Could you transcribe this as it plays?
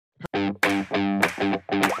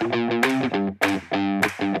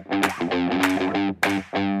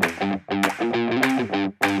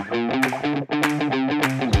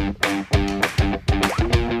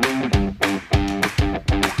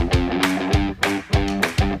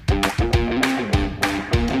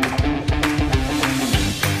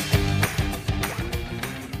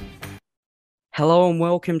Hello and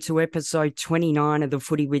welcome to episode 29 of the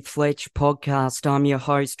Footy with Fletch podcast. I'm your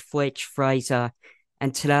host, Fletch Fraser,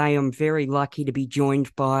 and today I'm very lucky to be joined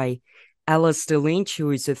by Alastair Lynch, who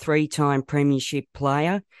is a three-time Premiership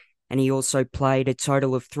player, and he also played a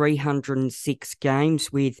total of 306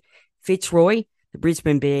 games with Fitzroy, the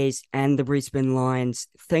Brisbane Bears, and the Brisbane Lions.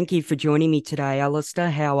 Thank you for joining me today, Alastair.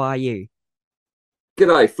 How are you?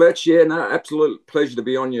 G'day, Fletch. Yeah, no, absolute pleasure to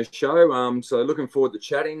be on your show. So looking forward to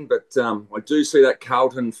chatting. But I do see that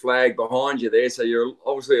Carlton flag behind you there. So you're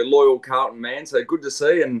obviously a loyal Carlton man. So good to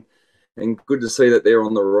see, and good to see that they're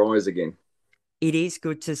on the rise again. It is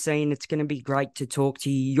good to see, and it's going to be great to talk to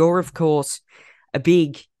you. You're, of course, a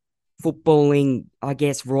big footballing, I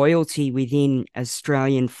guess, royalty within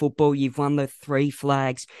Australian football. You've won the three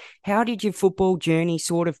flags. How did your football journey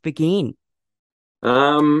sort of begin?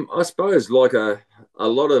 I suppose like a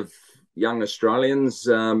lot of young Australians,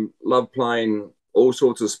 love playing all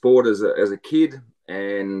sorts of sport as a kid,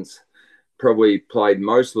 and probably played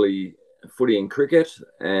mostly footy and cricket.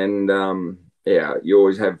 And yeah, you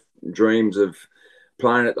always have dreams of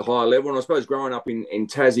playing at the higher level. And I suppose growing up in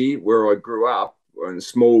Tassie, where I grew up, in a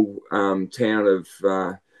small town of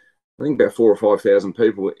I think about 4 or 5 thousand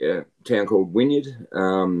people, a town called Wynyard.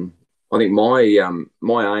 I think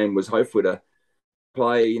my aim was hopefully to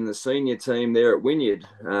play in the senior team there at Wynyard,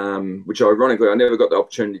 which ironically I never got the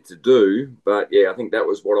opportunity to do. But yeah, I think that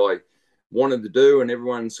was what I wanted to do, and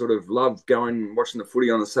everyone sort of loved going and watching the footy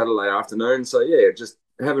on a Saturday afternoon. So yeah, just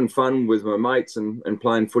having fun with my mates and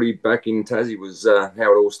playing footy back in Tassie was how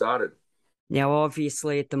it all started. Now,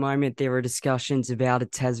 obviously, at the moment, there are discussions about a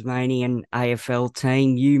Tasmanian AFL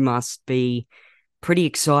team. You must be pretty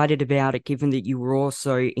excited about it, given that you were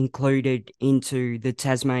also included into the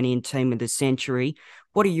Tasmanian team of the century.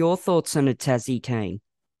 What are your thoughts on a Tassie team?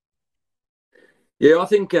 Yeah, I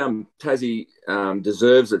think Tassie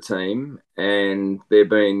deserves a team, and they've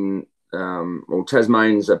been well,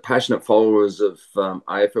 Tasmanians are passionate followers of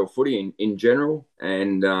AFL footy in general,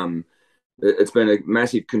 and it's been a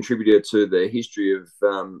massive contributor to the history of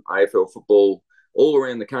AFL football all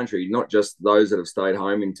around the country, not just those that have stayed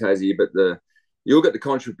home in Tassie, but you look at the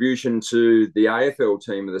contribution to the AFL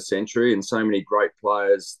team of the century and so many great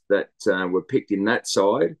players that were picked in that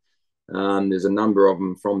side. There's a number of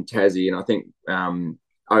them from Tassie, and I think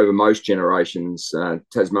over most generations,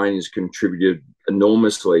 Tasmanians contributed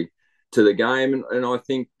enormously to the game. And I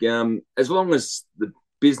think as long as the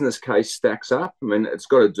business case stacks up, I mean, it's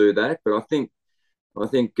got to do that. But I think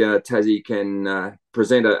Tassie can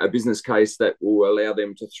present a business case that will allow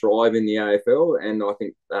them to thrive in the AFL. And I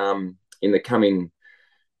think in the coming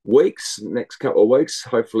weeks, next couple of weeks,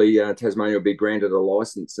 hopefully Tasmania will be granted a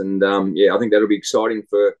license. And yeah, I think that'll be exciting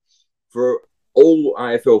for all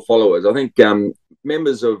AFL followers. I think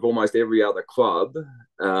members of almost every other club,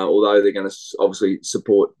 although they're going to obviously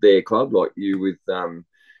support their club, like you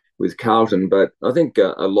with Carlton, but I think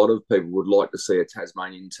a lot of people would like to see a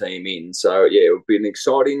Tasmanian team in. So yeah, it would be an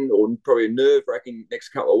exciting, or probably a nerve-wracking next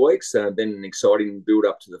couple of weeks. Then an exciting build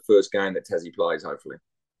up to the first game that Tassie plays, hopefully.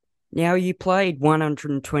 Now, you played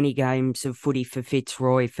 120 games of footy for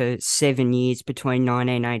Fitzroy for 7 years between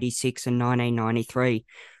 1986 and 1993.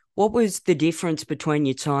 What was the difference between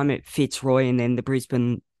your time at Fitzroy and then the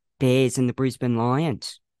Brisbane Bears and the Brisbane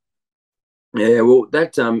Lions? Yeah, well,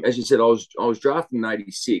 that as you said, I was drafted in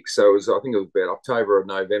 '86, so I think it was about October or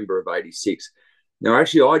November of '86. Now,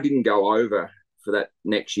 actually, I didn't go over for that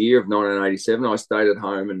next year of 1987. I stayed at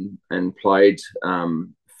home and played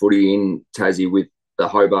footy in Tassie with the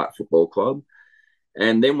Hobart Football Club,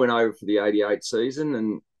 and then went over for the '88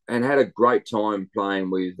 season and had a great time playing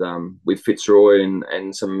with Fitzroy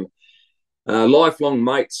and some lifelong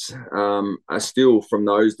mates are still from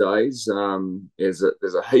those days. There's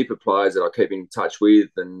a heap of players that I keep in touch with,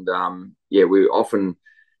 and yeah, we often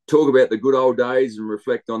talk about the good old days and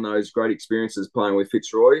reflect on those great experiences playing with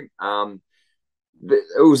Fitzroy. It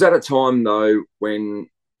was at a time though when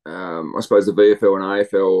I suppose the VFL and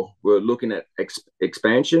AFL were looking at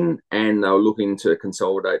expansion, and they were looking to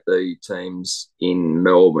consolidate the teams in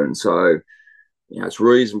Melbourne. So it's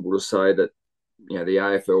reasonable to say that the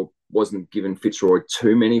AFL wasn't giving Fitzroy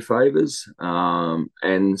too many favours,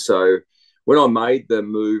 and so when I made the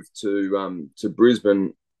move to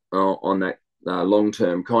Brisbane on that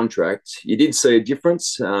long-term contract, you did see a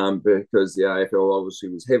difference because the AFL obviously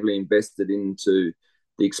was heavily invested into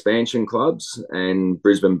the expansion clubs, and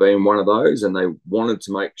Brisbane being one of those, and they wanted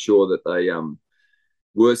to make sure that they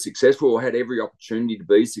were successful or had every opportunity to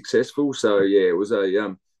be successful. So yeah, it was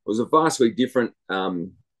a vastly differently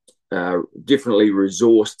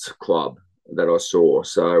resourced club that I saw.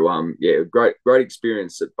 So yeah, great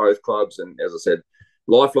experience at both clubs, and as I said,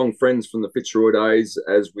 lifelong friends from the Fitzroy days,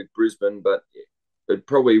 as with Brisbane, but it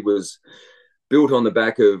probably was built on the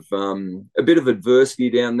back of a bit of adversity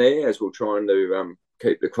down there as we're trying to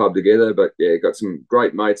keep the club together. But yeah, got some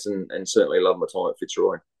great mates and certainly love my time at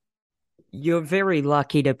Fitzroy. You're very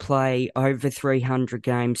lucky to play over 300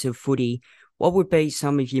 games of footy. What would be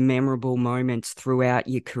some of your memorable moments throughout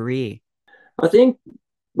your career? I think,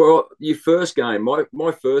 well, your first game,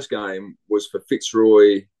 my first game was for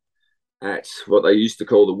Fitzroy at what they used to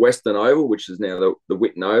call the Western Oval, which is now the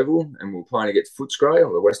Whitten Oval, and we were playing against Footscray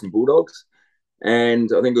or the Western Bulldogs. And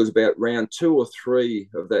I think it was about round 2 or 3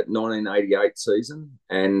 of that 1988 season.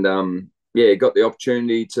 And yeah, got the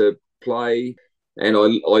opportunity to play. And I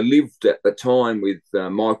lived at the time with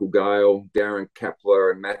Michael Gale, Darren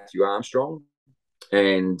Kapler, and Matthew Armstrong.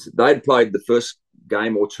 And they'd played the first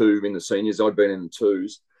game or two in the seniors. I'd been in the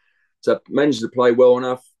twos. So I managed to play well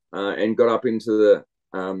enough and got up into the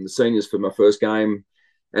seniors for my first game.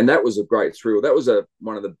 And that was a great thrill. That was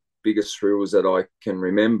one of the biggest thrills that I can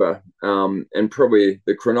remember. And probably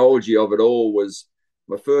the chronology of it all was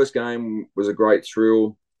my first game was a great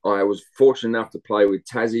thrill. I was fortunate enough to play with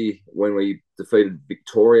Tassie when we defeated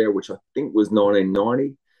Victoria, which I think was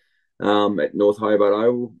 1990 at North Hobart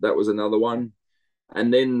Oval. That was another one.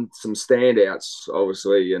 And then some standouts,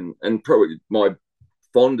 obviously, and probably my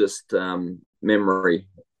fondest memory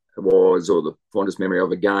was, or the fondest memory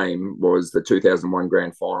of a game was the 2001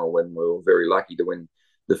 grand final when we were very lucky to win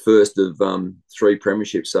the first of 3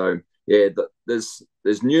 premierships. So yeah, there's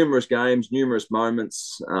numerous games, numerous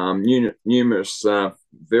moments, numerous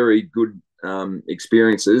very good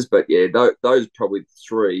experiences. But yeah, those probably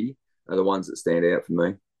 3 are the ones that stand out for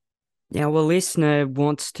me. Now, a listener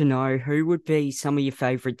wants to know who would be some of your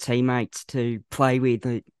favourite teammates to play with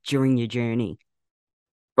during your journey.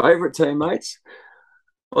 Favourite teammates?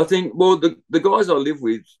 I think, well, the guys I live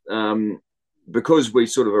with, because we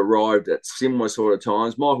sort of arrived at similar sort of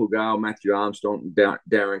times, Michael Gale, Matthew Armstrong,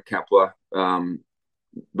 Darren Kapler,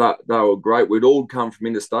 but they were great. We'd all come from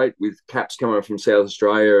interstate with Caps coming from South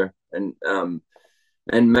Australia and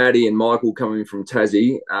Maddie and Michael coming from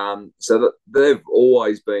Tassie. So that they've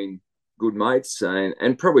always been good mates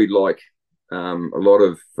and probably like a lot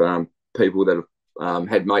of people that have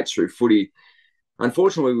had mates through footy.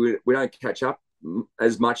 Unfortunately, we don't catch up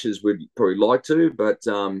as much as we'd probably like to, but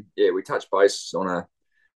yeah, we touch base on a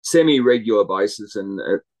semi-regular basis, and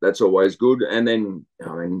that's always good. And then,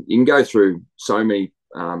 I mean, you can go through so many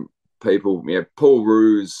people. Yeah, Paul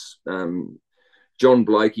Roos, John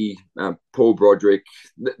Blakey, Paul Broderick.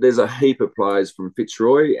 There's a heap of players from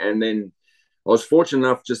Fitzroy, and then I was fortunate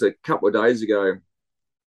enough just a couple of days ago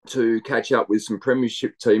to catch up with some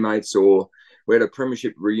Premiership teammates, or we had a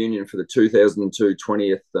Premiership reunion for the 2002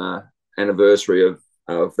 20th anniversary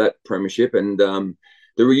of that Premiership. And the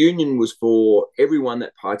reunion was for everyone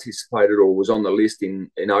that participated or was on the list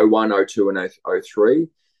in 01, 02 and 03.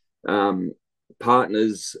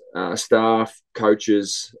 Partners, staff,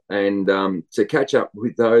 coaches, and to catch up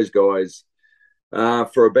with those guys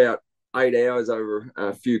for about 8 hours over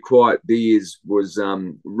a few quiet beers was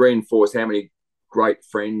reinforced how many great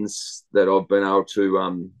friends that I've been able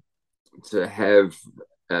to have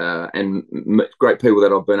and great people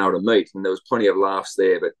that I've been able to meet. And there was plenty of laughs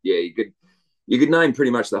there. But yeah, you could name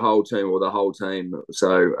pretty much the whole team or the whole team.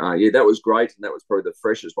 So yeah, that was great, and that was probably the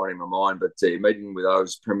freshest one in my mind. But meeting with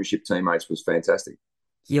those Premiership teammates was fantastic.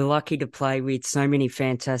 You're lucky to play with so many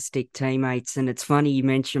fantastic teammates, and it's funny you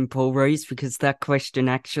mentioned Paul Roos because that question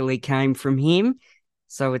actually came from him.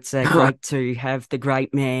 So it's great to have the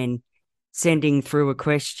great man sending through a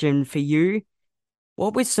question for you.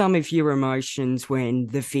 What were some of your emotions when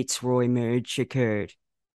the Fitzroy merge occurred?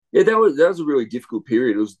 Yeah, that was a really difficult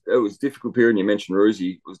period. It was a difficult period. And you mentioned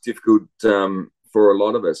Roosie. It was difficult for a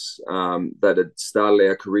lot of us that had started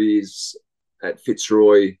our careers at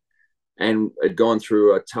Fitzroy and had gone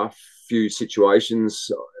through a tough few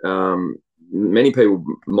situations. Many people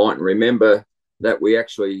mightn't remember that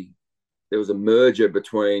there was a merger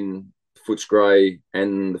between Footscray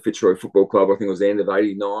and the Fitzroy Football Club. I think it was the end of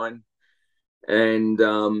 '89. And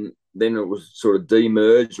then it was sort of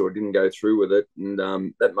demerged or didn't go through with it, and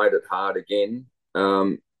that made it hard again.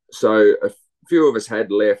 So a few of us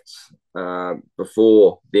had left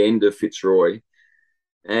before the end of Fitzroy,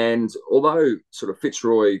 and although sort of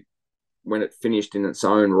Fitzroy, when it finished in its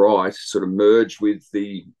own right, sort of merged with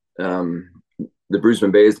the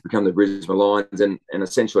Brisbane Bears to become the Brisbane Lions, and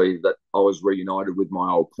essentially that I was reunited with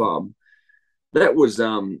my old club. That was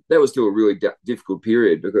still a really difficult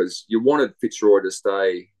period because you wanted Fitzroy to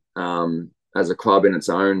stay as a club in its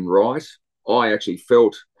own right. I actually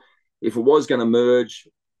felt if it was going to merge,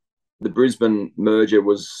 the Brisbane merger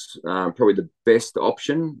was probably the best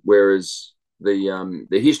option, whereas the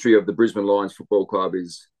history of the Brisbane Lions Football Club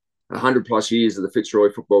is 100 plus years of the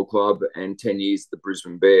Fitzroy Football Club and 10 years of the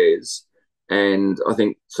Brisbane Bears. And I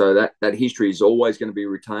think so that history is always going to be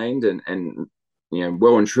retained and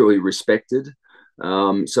well and truly respected.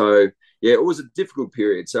 So yeah, it was a difficult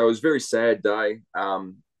period. So it was a very sad day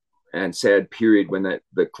and sad period when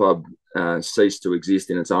the club ceased to exist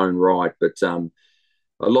in its own right. But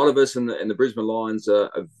a lot of us in the Brisbane Lions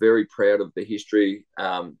are very proud of the history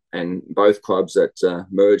and both clubs that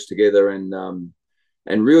merged together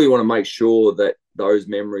and really want to make sure that those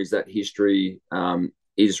memories, that history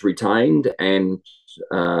is retained and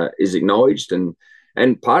is acknowledged.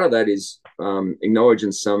 And part of that is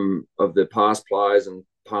acknowledging some of the past players and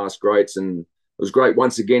past greats. And it was great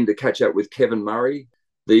once again to catch up with Kevin Murray,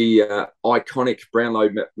 the iconic Brownlow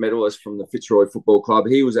medalist from the Fitzroy Football Club.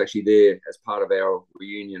 He was actually there as part of our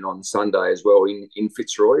reunion on Sunday as well in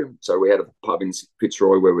Fitzroy. So we had a pub in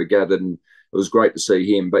Fitzroy where we gathered, and it was great to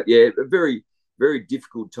see him. But yeah, a very, very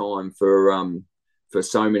difficult time for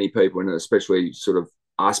so many people, and especially sort of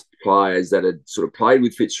us players that had sort of played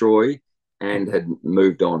with Fitzroy and had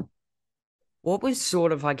moved on. What was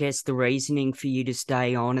sort of, I guess, the reasoning for you to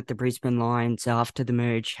stay on at the Brisbane Lions after the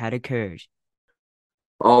merge had occurred?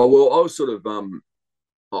 Oh, well, I was sort of,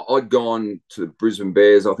 I'd gone to the Brisbane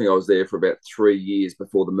Bears. I think I was there for about 3 years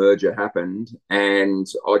before the merger happened. And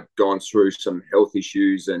I'd gone through some health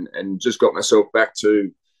issues and just got myself back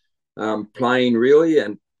to playing really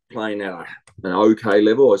and playing at an okay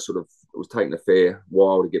level. It was taking a fair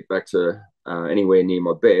while to get back to anywhere near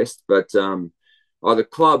my best. But the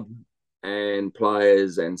club and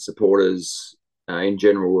players and supporters in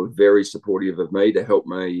general were very supportive of me to help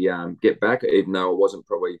me get back, even though I wasn't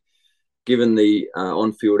probably given the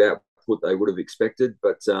on-field output they would have expected.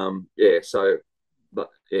 But I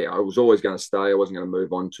was always going to stay. I wasn't going to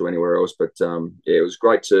move on to anywhere else. But it was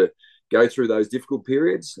great to go through those difficult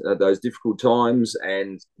periods, those difficult times,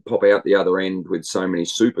 and pop out the other end with so many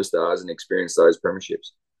superstars and experience those premierships.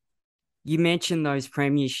 You mentioned those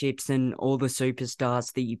premierships and all the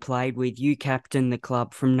superstars that you played with. You captained the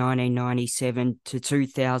club from 1997 to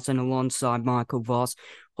 2000 alongside Michael Voss.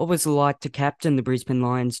 What was it like to captain the Brisbane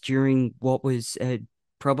Lions during what was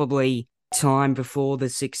probably time before the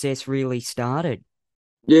success really started?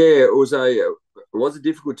 Yeah, it was a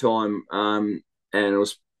difficult time, and it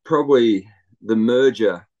was probably the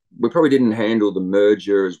merger. We probably didn't handle the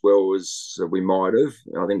merger as well as we might have.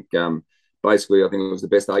 I think basically, I think it was the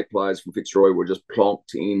best 8 players from Fitzroy were just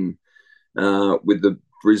plonked in with the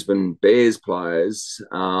Brisbane Bears players.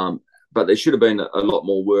 But there should have been a lot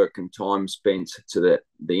more work and time spent to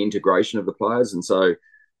the integration of the players. And so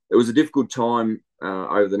it was a difficult time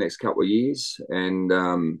over the next couple of years.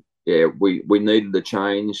 And we needed a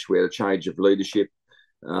change. We had a change of leadership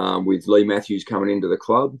with Lee Matthews coming into the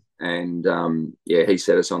club. And he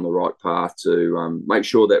set us on the right path to make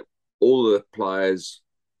sure that all the players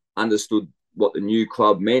understood what the new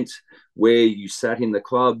club meant, where you sat in the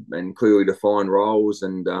club, and clearly defined roles.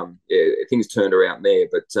 And things turned around there.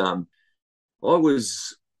 But I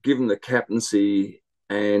was given the captaincy,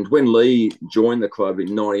 and when Lee joined the club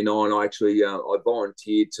in '99, I actually I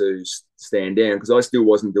volunteered to stand down because I still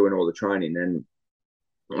wasn't doing all the training. And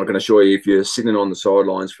I can assure you, if you're sitting on the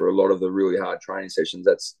sidelines for a lot of the really hard training sessions,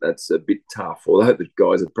 that's a bit tough. Although the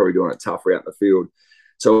guys are probably doing it tougher out in the field.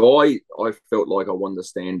 So I felt like I wanted to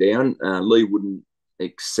stand down. Lee wouldn't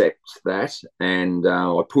accept that, and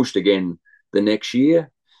I pushed again the next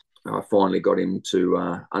year. I finally got him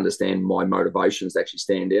to understand my motivations to actually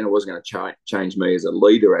stand down. It wasn't going to change me as a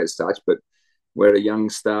leader as such, but we had a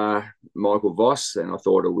young star, Michael Voss, and I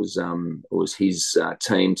thought it was his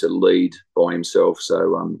team to lead by himself.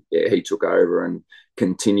 So he took over and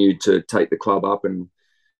continued to take the club up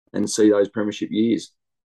and see those premiership years.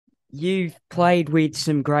 You've played with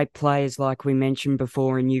some great players like we mentioned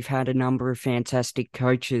before, and you've had a number of fantastic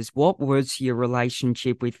coaches. What was your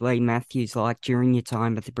relationship with Lee Matthews like during your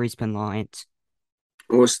time at the Brisbane Lions?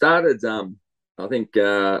 Well, it started, I think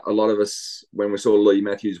a lot of us, when we saw Lee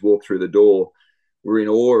Matthews walk through the door, were in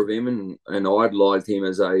awe of him and idolised him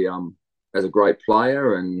as a great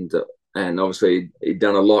player. And obviously he'd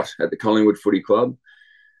done a lot at the Collingwood Footy Club.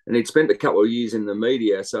 And he'd spent a couple of years in the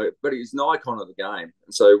media, but he's an icon of the game.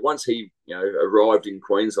 And so once he, arrived in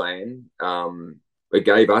Queensland, it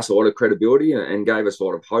gave us a lot of credibility and gave us a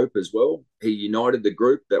lot of hope as well. He united the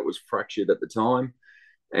group that was fractured at the time,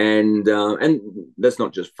 and that's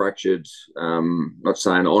not just fractured. Not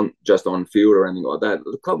saying just on field or anything like that.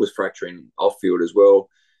 The club was fracturing off field as well,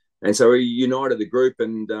 and so he united the group,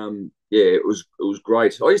 and it was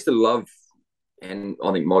great. I used to love and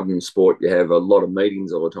I think modern sport, you have a lot of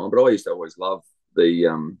meetings all the time. But I used to always love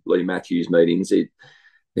the Lee Matthews meetings.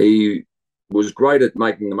 He was great at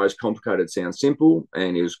making the most complicated sound simple,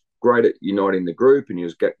 and he was great at uniting the group, and he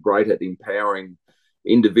was great at empowering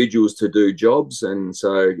individuals to do jobs. And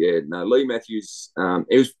so, yeah, no, Lee Matthews,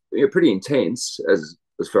 it was pretty intense as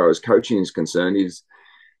far as coaching is concerned.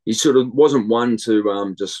 He sort of wasn't one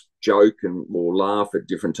to just joke or laugh at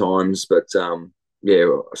different times, but yeah,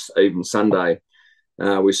 even Sunday,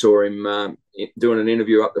 we saw him doing an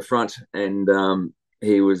interview up the front, and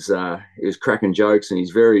he was cracking jokes, and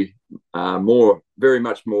he's very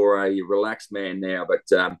much more a relaxed man now. But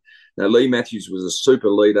now Lee Matthews was a super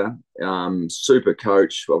leader, super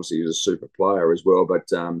coach. Obviously, he was a super player as well.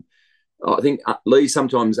 But I think Lee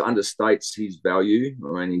sometimes understates his value.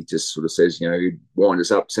 I mean, he just sort of says, he'd wind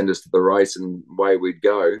us up, send us to the race, and away we'd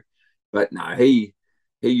go. But no, he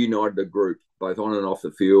united the group both on and off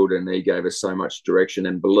the field, and he gave us so much direction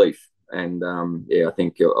and belief. And yeah, I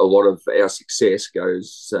think a lot of our success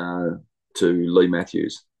goes to Lee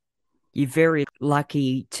Matthews. You're very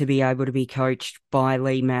lucky to be able to be coached by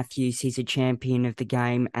Lee Matthews. He's a champion of the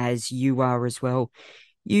game, as you are as well.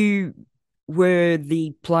 You were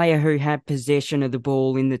the player who had possession of the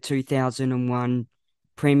ball in the 2001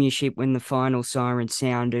 Premiership when the final siren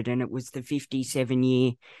sounded, and it was the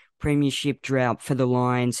 57-year Premiership drought for the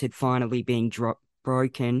Lions had finally been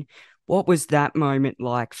broken. What was that moment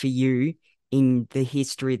like for you in the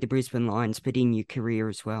history of the Brisbane Lions, but in your career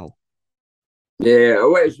as well?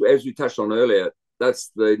 Yeah, as we touched on earlier,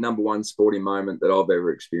 that's the number one sporting moment that I've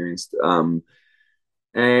ever experienced.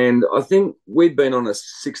 And I think we'd been on a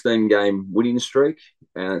 16-game winning streak.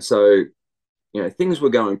 And so, things were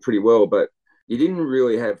going pretty well, but you didn't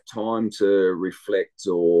really have time to reflect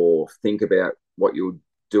or think about what you were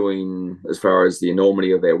doing as far as the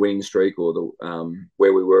enormity of our winning streak or the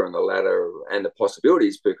where we were on the ladder and the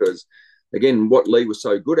possibilities, because, again, what Lee was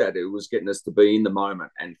so good at, it was getting us to be in the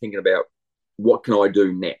moment and thinking about what can I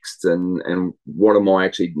do next and what am I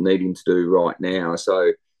actually needing to do right now.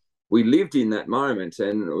 So we lived in that moment,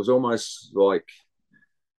 and it was almost like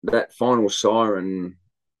that final siren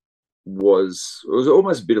was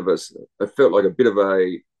almost a bit of it felt like a bit of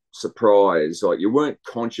a surprise. Like, you weren't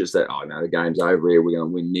conscious that, oh no, the game's over here, we're going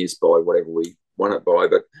to win this by whatever we won it by.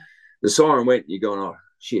 But the siren went, and you're going, oh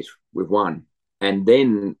shit, we've won. And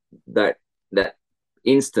then that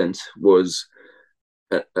instant was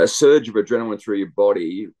a surge of adrenaline through your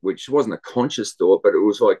body, which wasn't a conscious thought, but it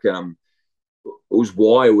was like it was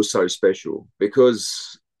why it was so special,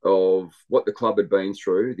 because of what the club had been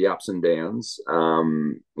through, the ups and downs.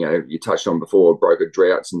 You touched on before, broke a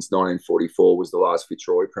drought since 1944 was the last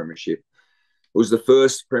Fitzroy Premiership. It was the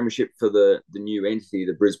first Premiership for the new entity,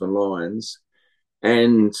 the Brisbane Lions,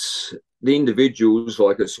 and the individuals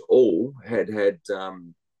like us all had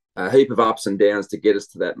a heap of ups and downs to get us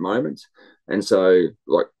to that moment. And so,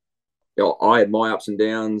 like, I had my ups and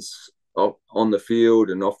downs on the field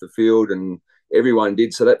and off the field, and everyone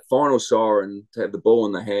did. So that final siren, to have the ball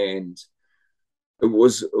in the hand, it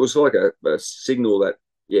was like a signal that,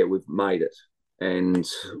 yeah, we've made it. And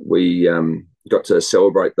we got to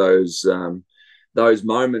celebrate those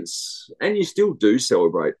moments. And you still do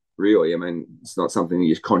celebrate, really. I mean, it's not something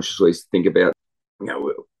you consciously think about,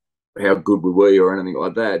 how good were we or anything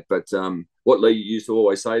like that. But what Lee used to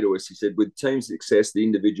always say to us, he said, with team success, the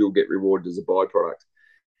individual get rewarded as a byproduct.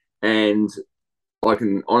 And I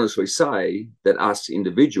can honestly say that us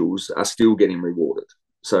individuals are still getting rewarded.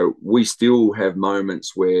 So we still have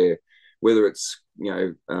moments where, whether it's,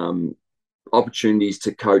 opportunities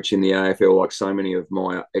to coach in the AFL, like so many of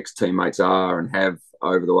my ex-teammates are and have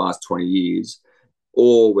over the last 20 years,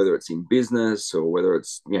 or whether it's in business or whether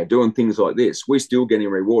it's, doing things like this, we're still getting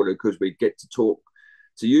rewarded because we get to talk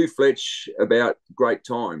to you, Fletch, about great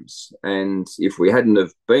times. And if we hadn't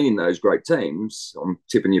have been in those great teams, I'm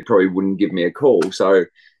tipping you probably wouldn't give me a call. So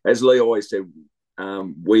as Lee always said,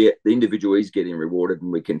 the individual is getting rewarded,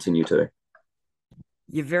 and we continue to.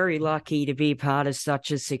 You're very lucky to be part of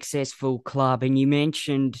such a successful club. And you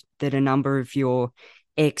mentioned that a number of your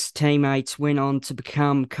ex-teammates went on to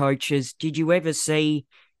become coaches. Did you ever see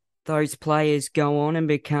those players go on and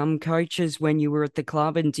become coaches when you were at the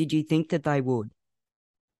club? And did you think that they would?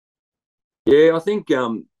 Yeah, I think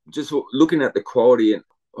just looking at the quality, and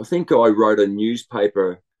I think I wrote a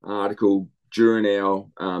newspaper article during our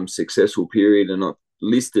successful period, and I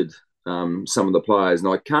listed some of the players,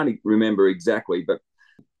 and I can't remember exactly, but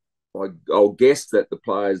I'll guess that the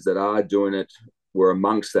players that are doing it were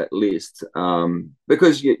amongst that list,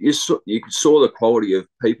 because you saw the quality of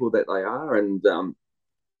people that they are, and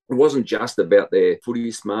it wasn't just about their footy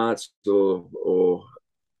smarts or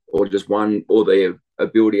or just one, or their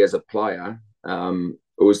ability as a player.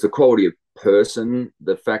 It was the quality of person,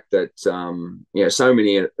 the fact that so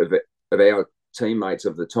many of our teammates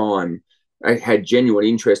of the time had genuine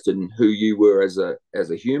interest in who you were as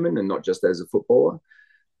a human and not just as a footballer,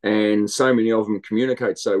 and so many of them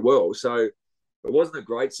communicate so well. So it wasn't a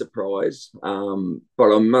great surprise,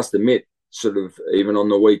 but I must admit, sort of even on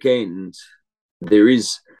the weekend, there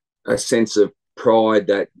is a sense of pride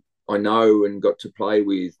that I know and got to play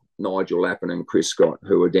with Nigel Lappin and Chris Scott,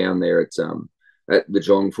 who are down there at the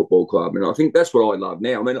Geelong Football Club. And I think that's what I love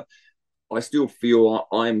now. I mean, I still feel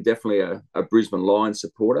I am definitely a Brisbane Lions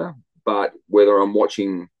supporter, but whether I'm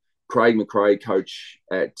watching Craig McRae coach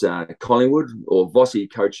at Collingwood or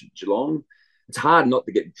Vossi coach at Geelong, it's hard not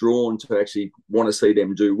to get drawn to actually want to see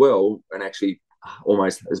them do well and actually,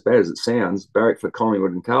 almost as bad as it sounds, barrack for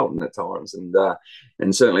Collingwood and Carlton at times.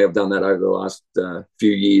 And certainly I've done that over the last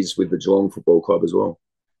few years with the Geelong Football Club as well.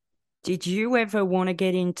 Did you ever want to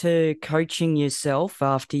get into coaching yourself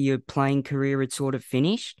after your playing career had sort of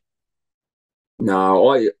finished? No,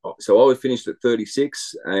 I was finished at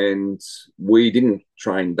 36, and we didn't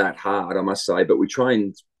train that hard, I must say, but we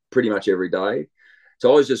trained pretty much every day.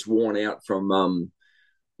 So I was just worn out from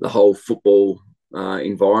the whole football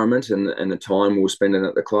environment and the time we were spending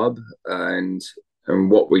at the club. And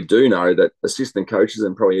what we do know that assistant coaches,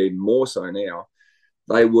 and probably even more so now,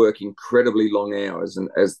 they work incredibly long hours, and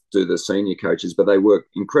as do the senior coaches, but they work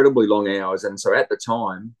incredibly long hours. And so at the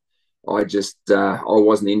time, I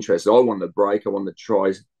wasn't interested. I wanted a break. I wanted to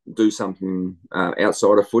try do something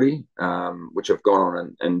outside of footy, which I've gone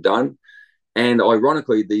on and done. And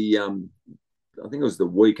ironically, I think it was the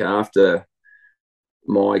week after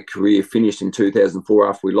my career finished in 2004,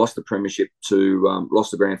 after we lost the premiership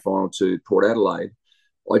lost the grand final to Port Adelaide,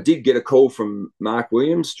 I did get a call from Mark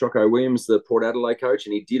Williams, Choco Williams, the Port Adelaide coach,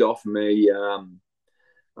 and he did offer me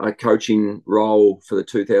a coaching role for the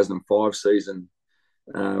 2005 season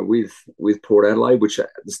with Port Adelaide, which to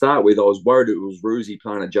start with, I was worried it was Roosie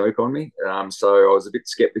playing a joke on me. So I was a bit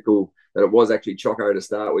sceptical that it was actually Choco to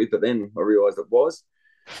start with, but then I realised it was.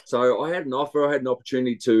 So I had an offer. I had an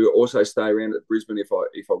opportunity to also stay around at Brisbane if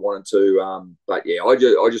I wanted to. But yeah, I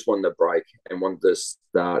just wanted a break and wanted to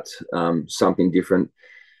start something different.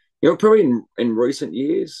 Probably in recent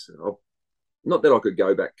years, not that I could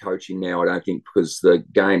go back coaching now, I don't think, because the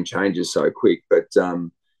game changes so quick, but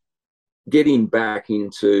getting back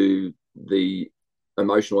into the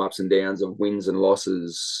emotional ups and downs of wins and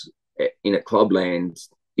losses in a clubland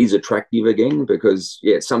is attractive again, because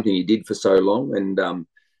it's something you did for so long. And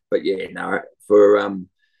but yeah, no, for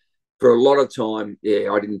a lot of time,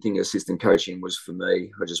 I didn't think assistant coaching was for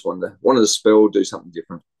me. I just wanted to spell, do something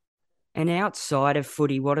different. And outside of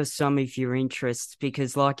footy, what are some of your interests?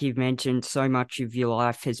 Because like you've mentioned, so much of your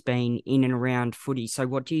life has been in and around footy. So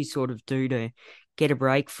what do you sort of do to get a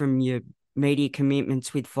break from your media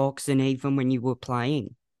commitments with Fox and even when you were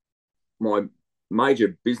playing? My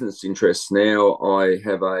major business interests now, I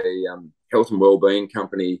have a health and wellbeing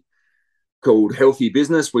company called Healthy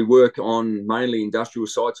Business. We work on mainly industrial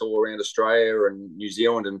sites all around Australia and New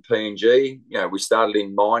Zealand and PNG. We started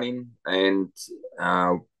in mining, and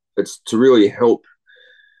it's to really help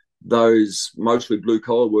those mostly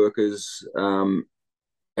blue-collar workers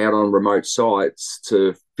out on remote sites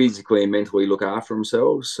to physically and mentally look after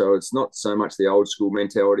themselves. So it's not so much the old school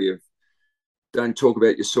mentality of don't talk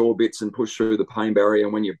about your sore bits and push through the pain barrier,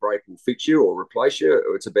 and when you break, we'll fix you or replace you.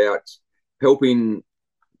 It's about helping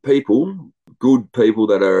people, good people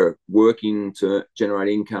that are working to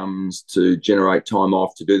generate incomes, to generate time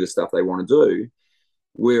off, to do the stuff they want to do.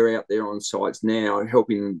 We're out there on sites now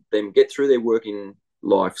helping them get through their working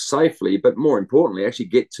life safely, but more importantly, actually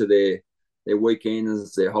get to their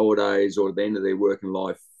weekends, their holidays, or the end of their working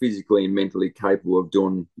life physically and mentally capable of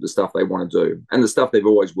doing the stuff they want to do and the stuff they've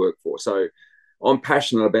always worked for. So I'm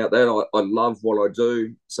passionate about that. I love what I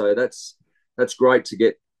do. So that's great to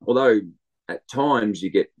get, although at times you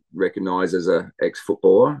get recognised as an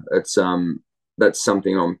ex-footballer. That's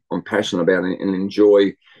something I'm passionate about and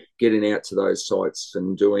enjoy getting out to those sites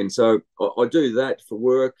and doing. So I do that for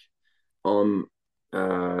work. I'm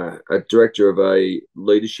a director of a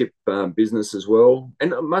leadership business as well.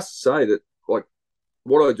 And I must say that, like,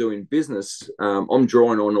 what I do in business, I'm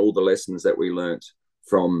drawing on all the lessons that we learnt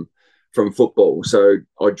from football. So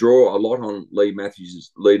I draw a lot on Lee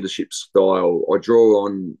Matthews' leadership style. I draw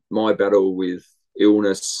on my battle with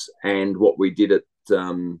illness and what we did at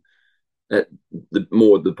the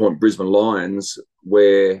point Brisbane Lions,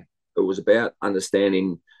 where it was about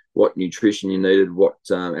understanding what nutrition you needed, what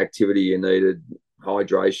activity you needed,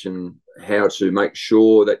 hydration, how to make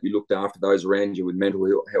sure that you looked after those around you with mental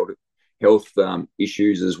health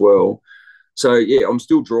issues as well. So yeah, I'm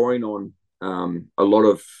still drawing on a lot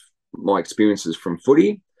of my experiences from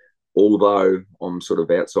footy, although I'm sort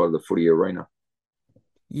of outside of the footy arena.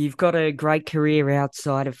 You've got a great career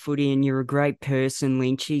outside of footy and you're a great person,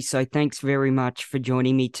 Lynchy. So thanks very much for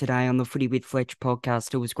joining me today on the Footy with Fletch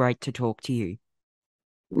podcast. It was great to talk to you.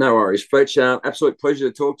 No worries, Fletch. Absolute pleasure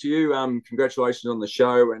to talk to you. Congratulations on the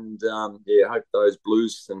show, and I hope those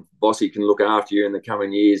Blues and Bossy can look after you in the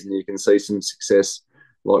coming years, and you can see some success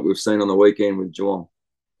like we've seen on the weekend with Geelong.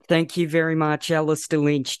 Thank you very much, Alastair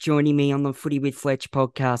Lynch, joining me on the Footy with Fletch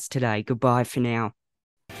podcast today. Goodbye for now.